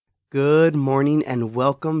Good morning and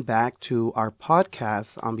welcome back to our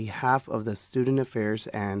podcast on behalf of the Student Affairs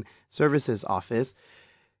and Services Office.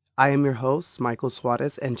 I am your host, Michael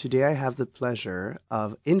Suarez, and today I have the pleasure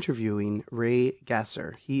of interviewing Ray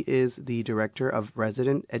Gasser. He is the Director of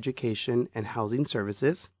Resident Education and Housing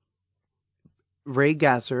Services. Ray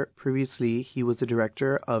Gasser, previously he was the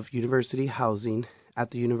Director of University Housing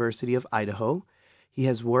at the University of Idaho. He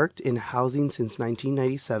has worked in housing since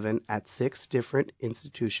 1997 at 6 different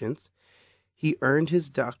institutions. He earned his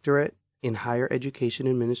doctorate in higher education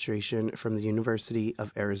administration from the University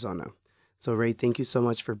of Arizona. So Ray, thank you so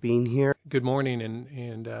much for being here. Good morning,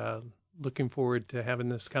 and looking forward to having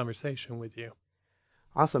this conversation with you.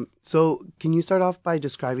 Awesome. So can you start off by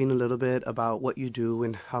describing a little bit about what you do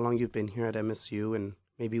and how long you've been here at MSU and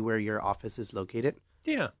maybe where your office is located?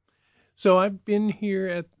 Yeah. So I've been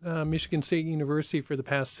here at Michigan State University for the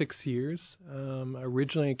past 6 years.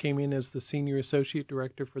 Originally, I came in as the Senior Associate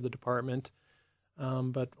Director for the department,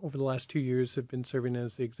 but over the last 2 years, I've been serving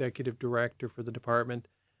as the Executive Director for the department.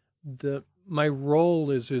 My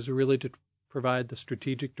role is really to provide the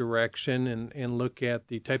strategic direction and look at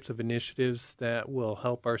the types of initiatives that will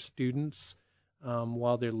help our students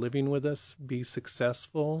while they're living with us be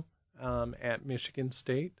successful at Michigan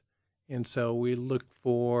State. And so we look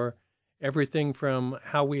for everything from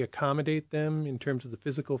how we accommodate them in terms of the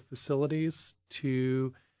physical facilities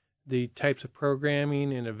to the types of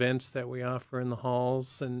programming and events that we offer in the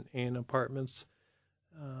halls and apartments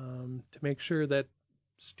to make sure that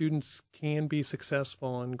students can be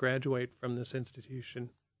successful and graduate from this institution.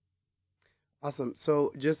 Awesome.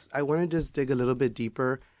 So I want to just dig a little bit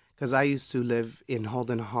deeper because I used to live in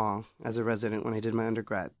Holden Hall as a resident when I did my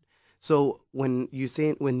undergrad. So when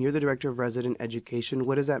you're the director of resident education,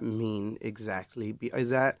 what does that mean exactly?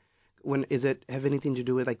 Is it have anything to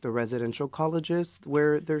do with like the residential colleges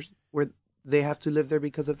where they have to live there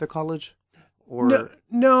because of their college? Or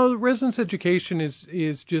No, residence education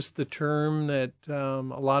is just the term that a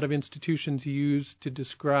lot of institutions use to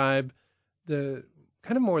describe the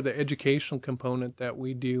kind of more the educational component that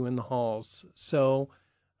we do in the halls. So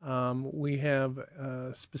we have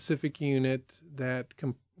a specific unit that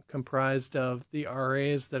comprised of the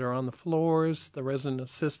RAs that are on the floors, the resident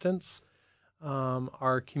assistants,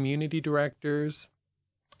 our community directors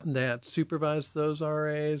that supervise those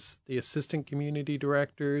RAs, the assistant community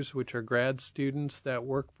directors, which are grad students that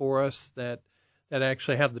work for us that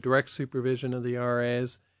actually have the direct supervision of the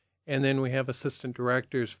RAs, and then we have assistant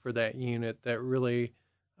directors for that unit that really,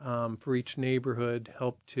 for each neighborhood,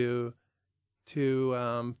 help to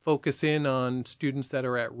focus in on students that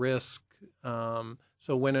are at risk.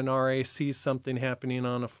 So when an RA sees something happening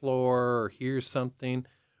on a floor or hears something,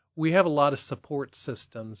 we have a lot of support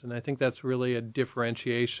systems, and I think that's really a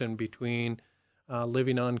differentiation between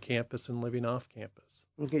living on campus and living off campus.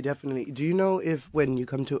 Okay, definitely. Do you know if when you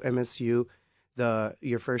come to MSU,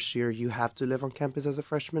 your first year, you have to live on campus as a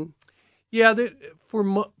freshman? Yeah, it's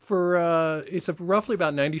roughly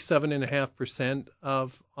about 97.5%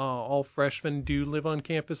 of all freshmen do live on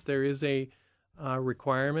campus. There is a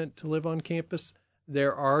requirement to live on campus.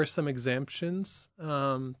 There are some exemptions.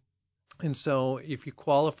 And so if you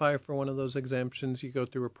qualify for one of those exemptions, you go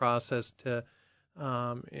through a process to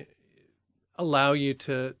allow you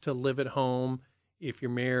to live at home if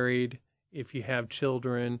you're married, if you have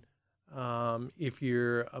children, if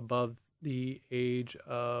you're above the age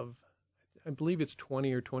of, I believe it's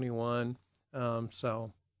 20 or 21.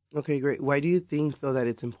 Okay, great. Why do you think, though, that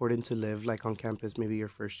it's important to live like on campus maybe your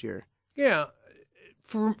first year? Yeah,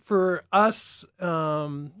 for us,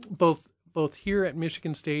 both here at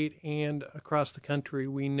Michigan State and across the country,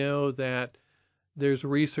 we know that there's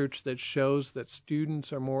research that shows that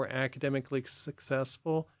students are more academically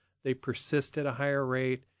successful, they persist at a higher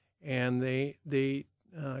rate, and they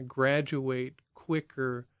graduate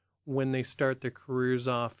quicker when they start their careers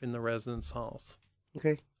off in the residence halls.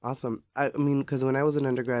 Okay, awesome. I mean, because when I was an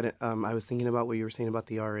undergrad, I was thinking about what you were saying about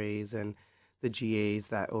the RAs and the GAs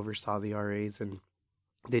that oversaw the RAs, and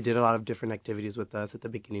they did a lot of different activities with us at the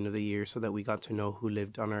beginning of the year so that we got to know who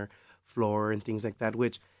lived on our floor and things like that,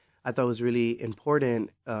 which I thought was really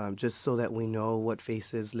important, just so that we know what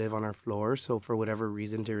faces live on our floor. So for whatever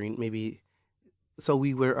reason so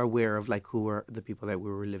we were aware of like who were the people that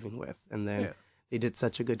we were living with. And then they did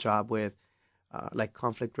such a good job with like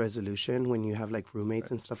conflict resolution when you have like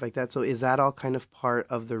roommates and stuff like that. So is that all kind of part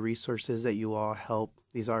of the resources that you all help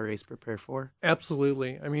these RAs prepare for?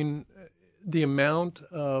 Absolutely. I mean, the amount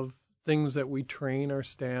of things that we train our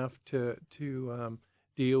staff to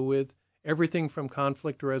deal with, everything from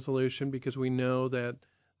conflict resolution, because we know that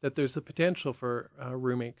there's the potential for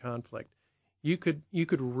roommate conflict. You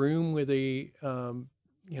could room with a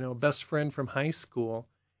best friend from high school,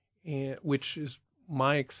 which is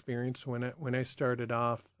my experience when I started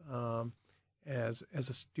off as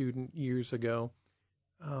a student years ago.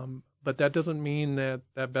 But that doesn't mean that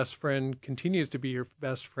that best friend continues to be your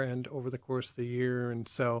best friend over the course of the year. And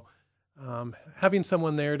so having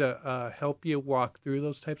someone there to help you walk through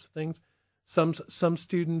those types of things. Some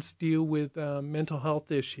students deal with mental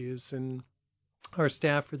health issues, and our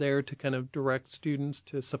staff are there to kind of direct students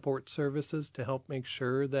to support services to help make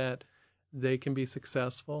sure that they can be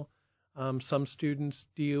successful. Some students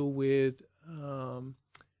deal with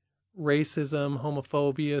racism,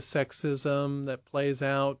 homophobia, sexism that plays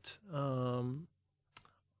out,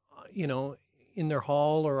 in their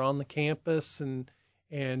hall or on the campus, and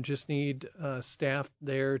just need staff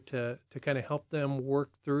there to kind of help them work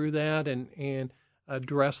through that and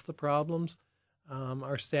address the problems.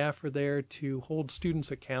 Our staff are there to hold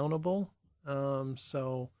students accountable.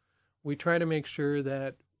 So we try to make sure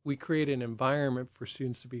that we create an environment for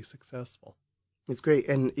students to be successful. It's great.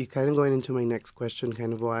 And you kind of going into my next question,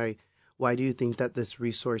 kind of why do you think that this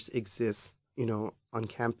resource exists, on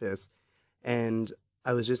campus? And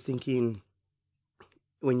I was just thinking,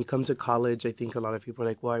 when you come to college, I think a lot of people are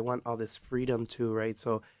like, well, I want all this freedom too, right?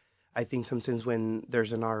 So I think sometimes when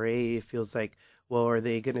there's an RA, it feels like, well, are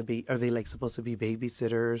they like supposed to be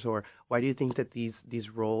babysitters, or why do you think that these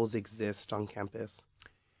roles exist on campus?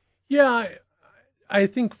 Yeah, I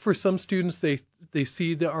think for some students they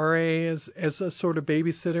see the RA as a sort of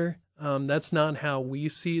babysitter. That's not how we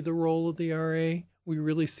see the role of the RA. We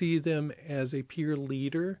really see them as a peer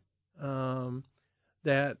leader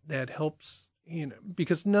that helps,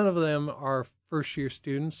 because none of them are first year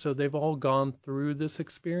students, so they've all gone through this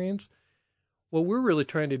experience. What we're really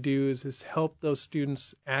trying to do is help those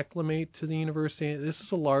students acclimate to the university. This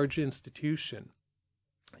is a large institution,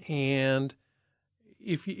 and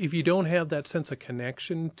if you don't have that sense of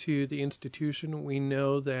connection to the institution, we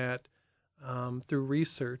know that through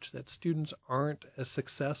research that students aren't as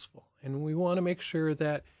successful. And we want to make sure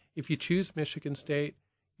that if you choose Michigan State,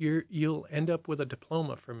 you'll end up with a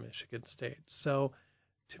diploma from Michigan State. So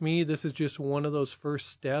to me, this is just one of those first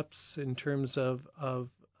steps in terms of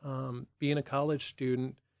being a college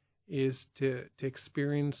student, is to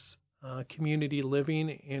experience community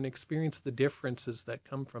living and experience the differences that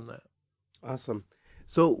come from that. Awesome.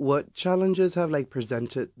 So what challenges have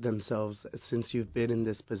presented themselves since you've been in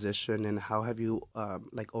this position, and how have you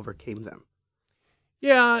overcame them?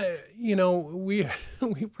 Yeah, we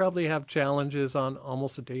we probably have challenges on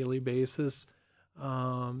almost a daily basis.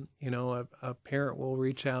 A parent will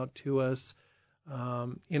reach out to us.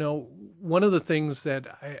 One of the things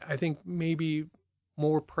that I think maybe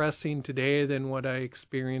more pressing today than what I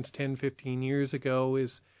experienced 10, 15 years ago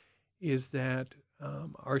is that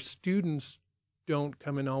our students don't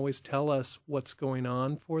come and always tell us what's going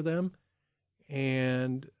on for them,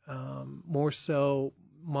 and more so,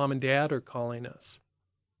 mom and dad are calling us.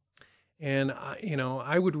 And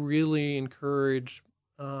I would really encourage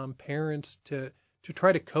parents to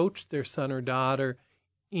try to coach their son or daughter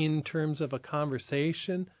in terms of a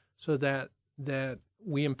conversation, so that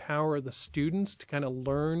we empower the students to kind of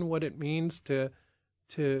learn what it means to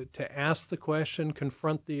ask the question,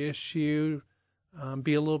 confront the issue,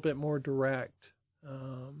 be a little bit more direct.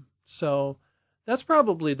 So that's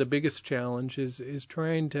probably the biggest challenge, is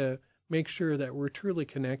trying to make sure that we're truly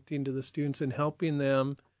connecting to the students and helping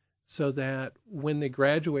them so that when they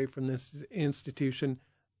graduate from this institution,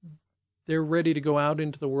 they're ready to go out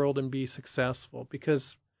into the world and be successful,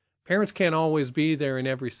 because parents can't always be there in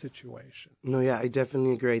every situation. No, yeah, I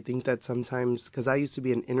definitely agree. I think that sometimes, because I used to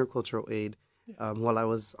be an intercultural aide while I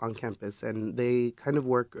was on campus, and they kind of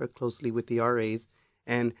work closely with the RAs,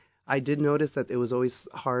 and I did notice that it was always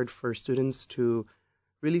hard for students to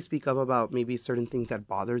really speak up about maybe certain things that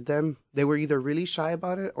bothered them. They were either really shy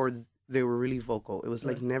about it, or they were really vocal. It was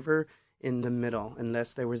Right. never in the middle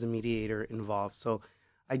unless there was a mediator involved. So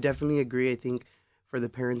I definitely agree. I think for the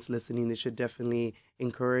parents listening, they should definitely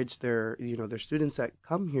encourage their students that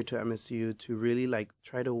come here to MSU to really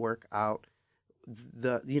try to work out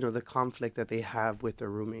the conflict that they have with their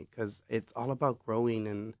roommate, because it's all about growing,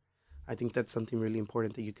 and I think that's something really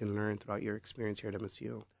important that you can learn throughout your experience here at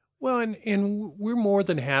MSU. Well, and we're more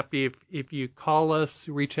than happy if you call us,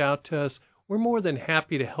 reach out to us. We're more than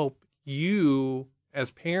happy to help you as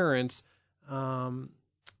parents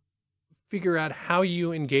figure out how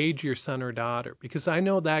you engage your son or daughter, because I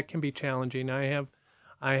know that can be challenging. I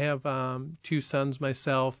have two sons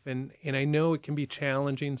myself, and I know it can be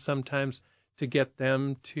challenging sometimes to get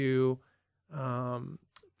them to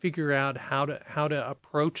figure out how to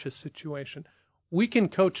approach a situation. We can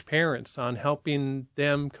coach parents on helping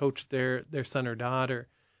them coach their son or daughter,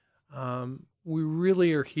 We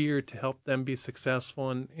really are here to help them be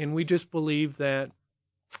successful, and we just believe that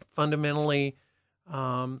fundamentally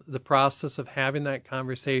the process of having that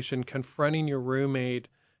conversation, confronting your roommate,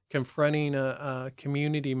 confronting a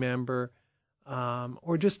community member,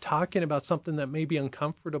 or just talking about something that may be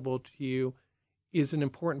uncomfortable to you is an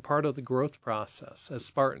important part of the growth process as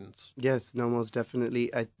Spartans. Yes, no, most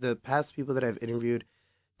definitely. The past people that I've interviewed,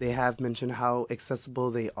 they have mentioned how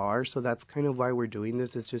accessible they are. So that's kind of why we're doing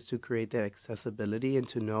this, is just to create that accessibility and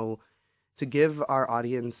to know, to give our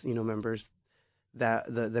audience, members,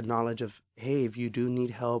 that the knowledge of, hey, if you do need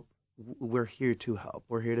help, we're here to help.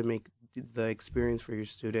 We're here to make the experience for your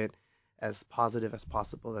student as positive as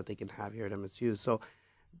possible that they can have here at MSU. So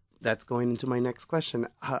that's going into my next question.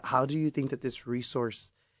 How do you think that this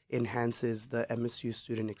resource enhances the MSU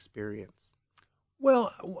student experience?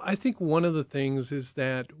 Well, I think one of the things is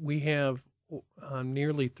that we have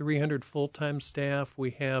nearly 300 full-time staff.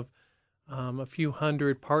 We have a few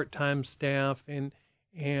hundred part-time staff and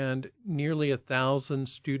nearly 1,000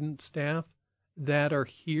 student staff that are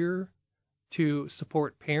here to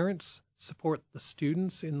support parents, support the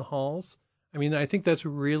students in the halls. I mean, I think that's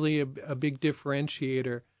really a big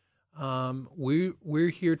differentiator. We're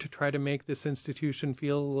here to try to make this institution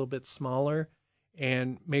feel a little bit smaller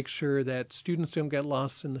and make sure that students don't get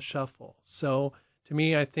lost in the shuffle. So to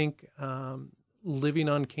me, I think living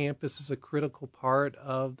on campus is a critical part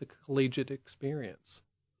of the collegiate experience.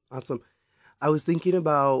 Awesome. I was thinking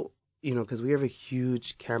about, because we have a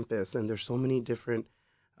huge campus and there's so many different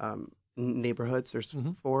neighborhoods. There's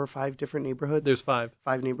 4 or 5 different neighborhoods. There's 5.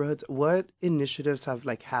 5 neighborhoods. What initiatives have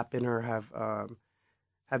happened or have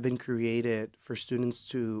been created for students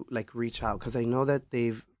to reach out? Because I know that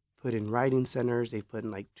they've put in writing centers, they've put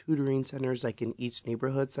in tutoring centers in each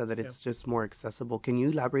neighborhood so that it's just more accessible. Can you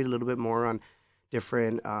elaborate a little bit more on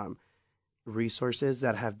different resources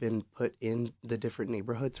that have been put in the different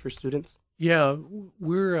neighborhoods for students? Yeah,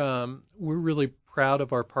 we're really proud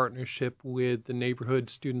of our partnership with the Neighborhood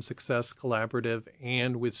Student Success Collaborative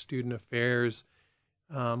and with Student Affairs.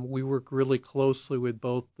 We work really closely with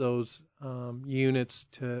both those units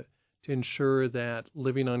to ensure that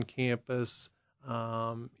living on campus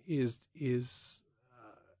is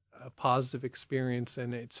a positive experience,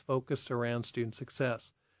 and it's focused around student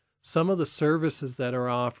success. Some of the services that are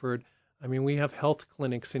offered, I mean, we have health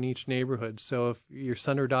clinics in each neighborhood. So if your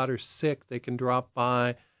son or daughter's sick, they can drop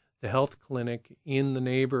by the health clinic in the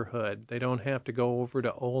neighborhood. They don't have to go over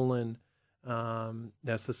to Olin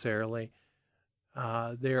necessarily.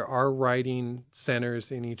 There are writing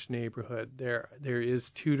centers in each neighborhood. There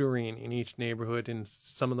is tutoring in each neighborhood in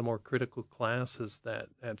some of the more critical classes that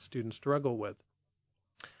students struggle with.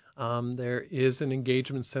 There is an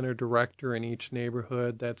engagement center director in each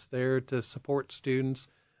neighborhood that's there to support students.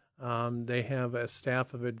 They have a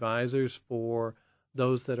staff of advisors for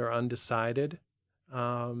those that are undecided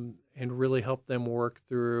and really help them work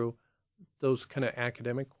through those kind of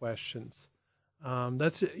academic questions.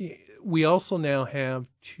 We also now have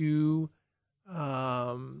 2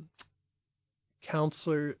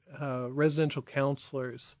 residential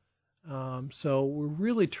counselors. So we're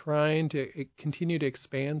really trying to continue to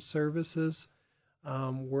expand services.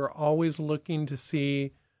 We're always looking to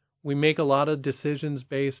see. We make a lot of decisions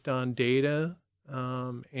based on data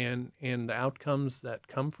and the outcomes that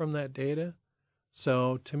come from that data.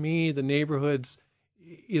 So to me, the neighborhoods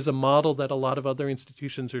is a model that a lot of other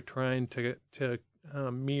institutions are trying to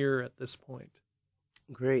mirror at this point.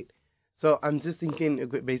 Great. So I'm just thinking,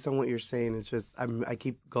 based on what you're saying, it's just I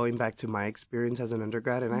keep going back to my experience as an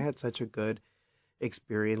undergrad, and I had such a good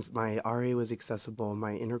experience. My RA was accessible,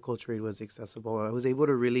 my interculturate was accessible. I was able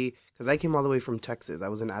to really, because I came all the way from Texas. I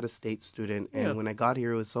was an out-of-state student, and when I got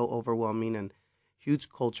here, it was so overwhelming and huge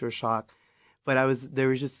culture shock. But it was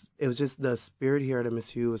just the spirit here at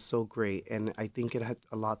MSU was so great, and I think it had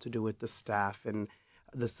a lot to do with the staff and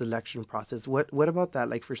the selection process. What about that?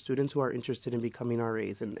 Like for students who are interested in becoming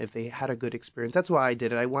RAs, and if they had a good experience, that's why I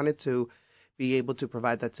did it. I wanted to be able to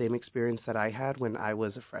provide that same experience that I had when I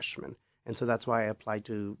was a freshman. And so that's why I applied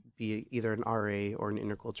to be either an RA or an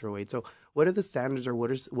intercultural aide. So what are the standards, or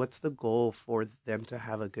what's the goal for them to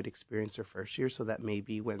have a good experience their first year, so that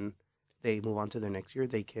maybe when they move on to their next year,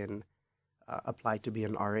 they can apply to be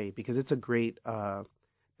an RA? Because it's a great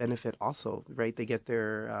benefit also, right? They get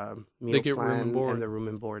their meal plan and the room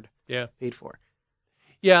and board paid for.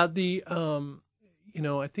 Yeah,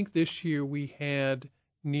 I think this year we had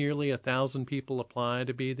nearly 1,000 people apply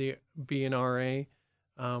to be an RA.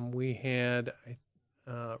 We had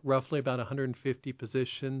roughly about 150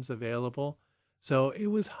 positions available, so it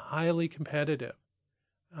was highly competitive.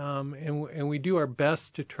 And we do our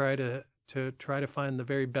best to try to to try to find the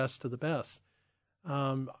very best of the best.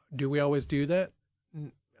 Do we always do that?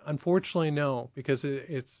 Unfortunately, no, because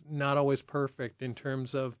it's not always perfect in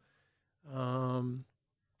terms of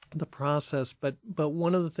the process. But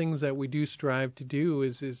one of the things that we do strive to do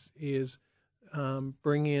is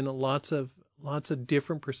bring in lots of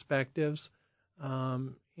different perspectives.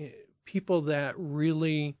 People that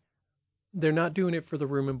really, they're not doing it for the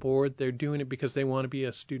room and board. They're doing it because they want to be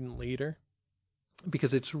a student leader,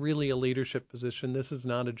 because it's really a leadership position. This is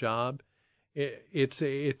not a job. It's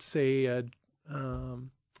a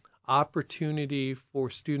opportunity for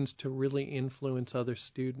students to really influence other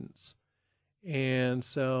students. And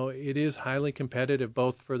so it is highly competitive,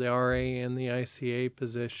 both for the RA and the ICA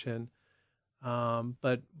position.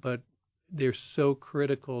 But they're so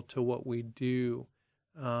critical to what we do.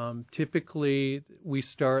 Typically, we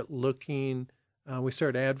start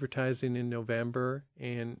advertising in November,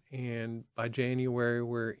 and by January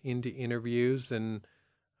we're into interviews, and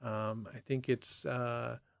I think it's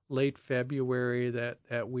late February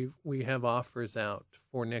that we have offers out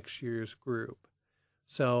for next year's group.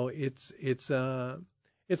 So it's an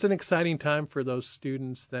exciting time for those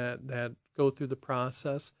students that go through the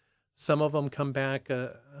process. Some of them come back.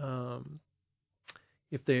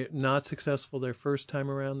 If they're not successful their first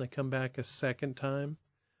time around, they come back a second time.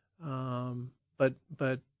 But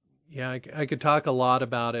yeah, I could talk a lot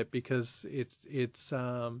about it, because it's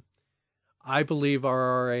I believe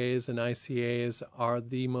our RAs and ICAs are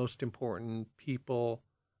the most important people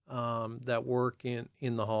that work in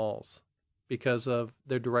the halls, because of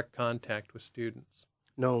their direct contact with students.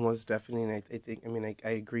 No, most definitely. And I think, I mean, I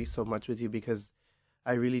agree so much with you, because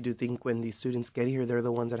I really do think when these students get here, they're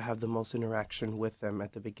the ones that have the most interaction with them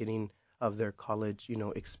at the beginning of their college,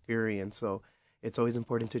 experience. So it's always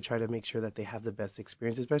important to try to make sure that they have the best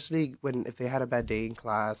experience, especially if they had a bad day in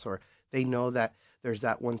class, or they know that there's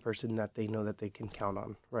that one person that they know that they can count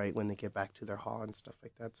on, right, when they get back to their hall and stuff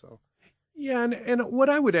like that. So yeah, and what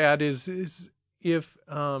I would add is if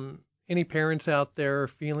any parents out there are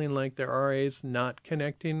feeling like their RA's not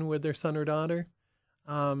connecting with their son or daughter,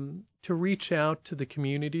 to reach out to the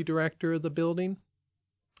community director of the building.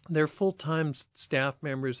 They're full-time staff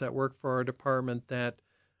members that work for our department that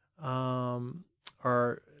have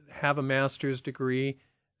a master's degree.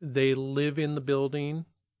 They live in the building.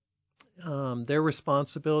 Their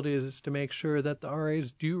responsibility is to make sure that the RAs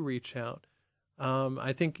do reach out.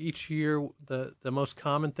 I think each year the most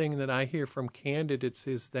common thing that I hear from candidates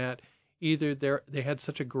is that either they had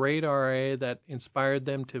such a great RA that inspired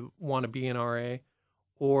them to want to be an RA,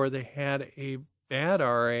 or they had a bad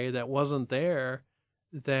RA that wasn't there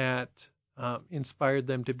that inspired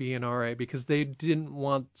them to be an RA, because they didn't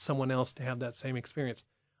want someone else to have that same experience.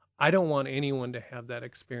 I don't want anyone to have that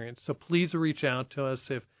experience. So please reach out to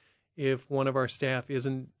us if one of our staff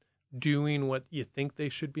isn't doing what you think they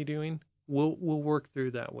should be doing. We'll work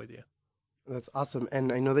through that with you. that's awesome.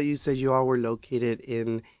 And I know that you said you all were located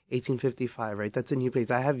in 1855, right? That's a new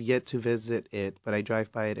place. I have yet to visit it, but I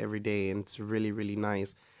drive by it every day, and it's really, really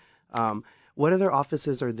nice. What other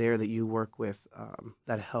offices are there that you work with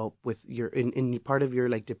that help with in part of your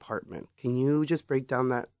department? Can you just break down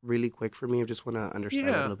that really quick for me? I just want to understand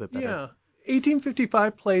it a little bit better. Yeah.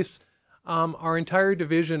 1855 Place, our entire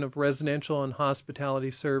division of residential and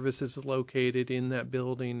hospitality services is located in that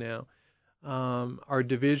building now. Our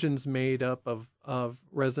division's made up of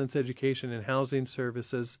residence education and housing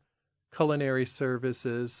services, culinary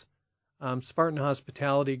services, Spartan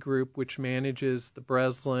Hospitality Group, which manages the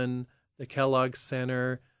Breslin, the Kellogg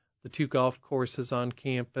Center, the 2 golf courses on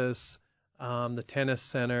campus, the tennis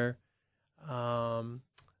center, and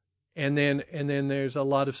then there's a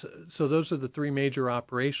lot of, so those are the 3 major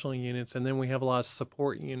operational units, and then we have a lot of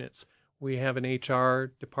support units. We have an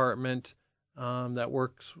HR department that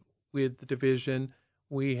works with the division.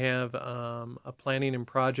 We have a planning and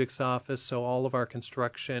projects office, so all of our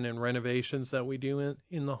construction and renovations that we do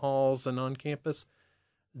in the halls and on campus,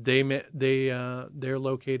 they're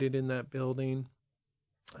located in that building.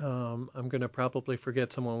 I'm going to probably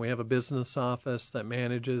forget someone. We have a business office that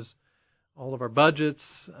manages all of our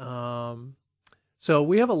budgets. So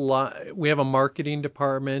we have a lot. We have a marketing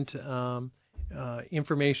department,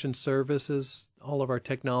 information services. All of our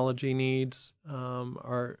technology needs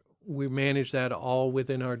we manage that all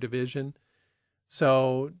within our division.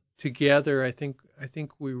 So together, I think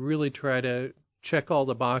we really try to check all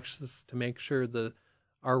the boxes to make sure that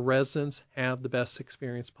our residents have the best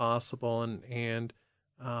experience possible, and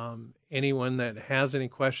anyone that has any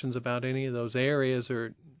questions about any of those areas,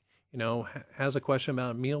 or has a question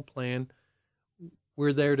about a meal plan,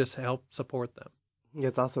 we're there to help support them. Yeah,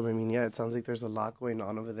 it's awesome. I mean, yeah, it sounds like there's a lot going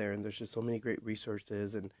on over there, and there's just so many great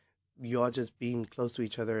resources and you all just being close to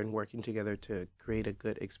each other and working together to create a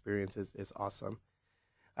good experience is awesome.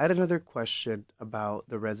 I had another question about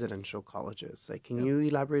the residential colleges. Like, can Yeah. you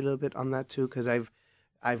elaborate a little bit on that too? Because I've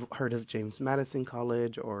heard of James Madison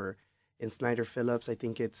College, or in Snyder Phillips, I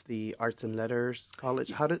think it's the Arts and Letters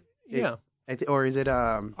College. How did it? Yeah. Or is it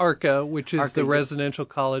ARCA, which is ARCA? the Yeah, Residential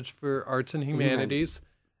College for Arts and humanities.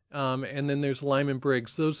 Humanities. And then there's Lyman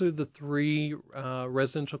Briggs. Those are the three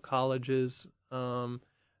residential colleges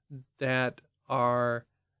that are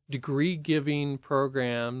degree-giving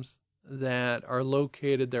programs that are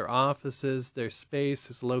located, their offices, their space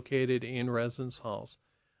is located in residence halls,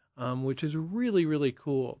 which is really, really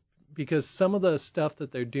cool because some of the stuff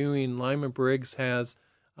that they're doing, Lyman Briggs has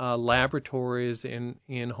laboratories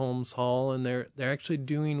in Holmes Hall, and they're actually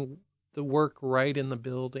doing the work right in the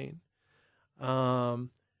building.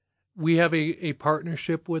 We have a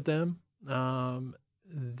partnership with them.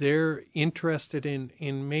 They're interested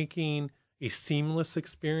in making a seamless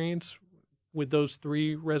experience with those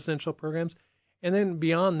three residential programs. And then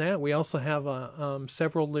beyond that, we also have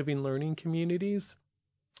several living learning communities,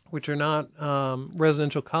 which are not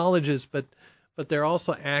residential colleges, but they're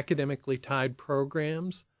also academically tied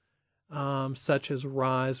programs, such as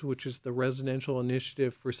RISE, which is the Residential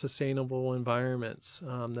Initiative for Sustainable Environments,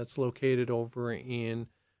 that's located over in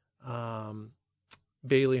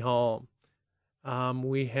Bailey Hall.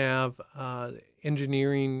 We have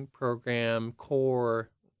engineering program core,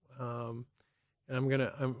 and I'm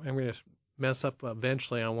gonna mess up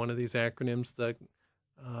eventually on one of these acronyms. The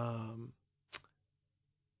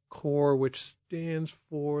core, which stands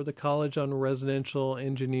for the College on Residential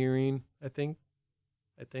Engineering, I think.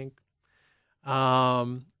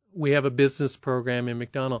 We have a business program in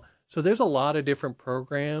McDonald. So there's a lot of different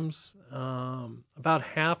programs. About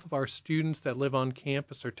half of our students that live on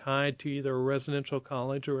campus are tied to either a residential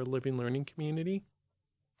college or a living learning community.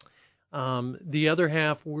 The other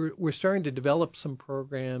half, we're starting to develop some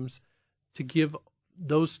programs to give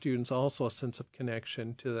those students also a sense of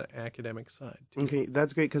connection to the academic side too. Okay,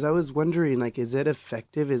 that's great because I was wondering, like, is it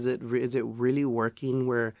effective? Is it really working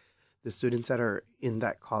where the students that are in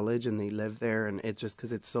that college and they live there and it's just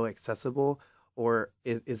because it's so accessible, or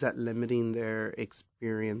is that limiting their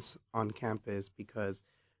experience on campus because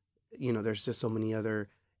there's just so many other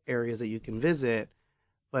areas that you can visit?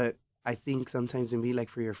 But I think sometimes maybe like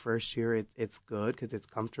for your first year, it's good because it's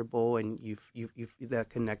comfortable and you've that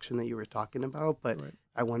connection that you were talking about. But Right.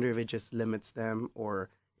 I wonder if it just limits them or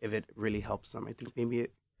if it really helps them. I think maybe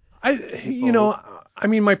I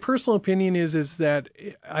mean, my personal opinion is that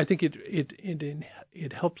I think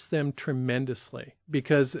it helps them tremendously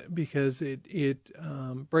because it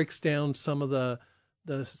breaks down some of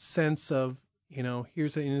the sense of,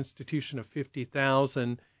 here's an institution of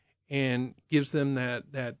 50,000 and gives them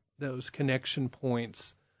those connection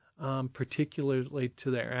points, particularly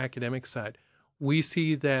to their academic side. We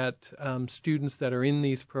see that students that are in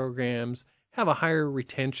these programs have a higher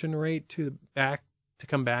retention rate to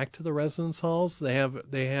come back to the residence halls. They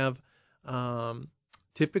have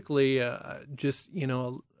typically just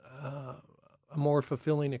a more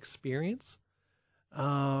fulfilling experience.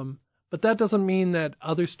 But that doesn't mean that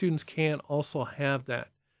other students can't also have that.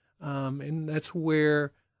 And that's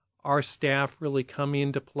where our staff really come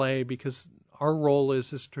into play because our role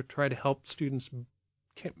is to try to help students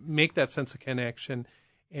make that sense of connection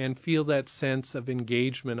and feel that sense of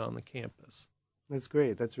engagement on the campus. that's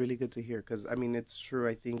great. That's really good to hear because I mean it's true.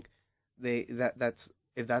 I think that's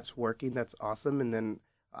if that's working, that's awesome. And then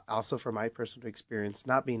also from my personal experience,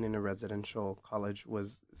 not being in a residential college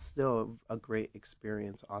was still a great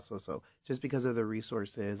experience also. So just because of the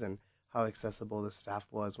resources and how accessible the staff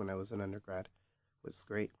was when I was an undergrad was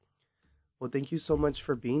great. Well, thank you so much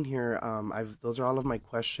for being here. Those are all of my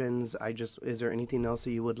questions. Is there anything else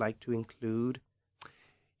that you would like to include?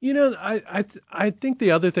 I think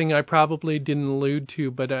the other thing I probably didn't allude to,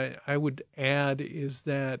 but I would add is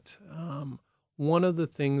that one of the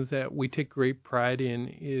things that we take great pride in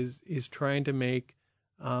is trying to make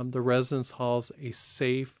the residence halls a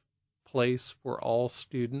safe place for all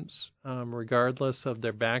students, regardless of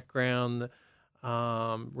their background,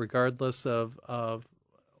 regardless of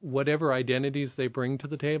whatever identities they bring to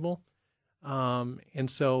the table. And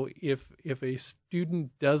so if a student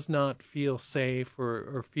does not feel safe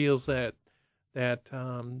or feels that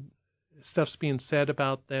stuff's being said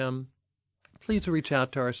about them, please reach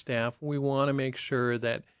out to our staff. We want to make sure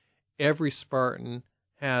that every Spartan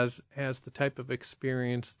has the type of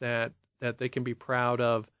experience that they can be proud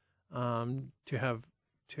of to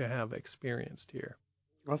have experienced here.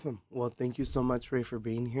 Awesome. Well, thank you so much, Ray, for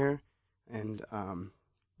being here. And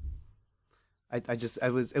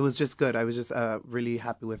it was just good. I was just really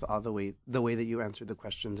happy with all the way that you answered the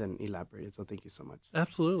questions and elaborated. So thank you so much.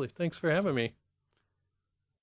 Absolutely. Thanks for having me.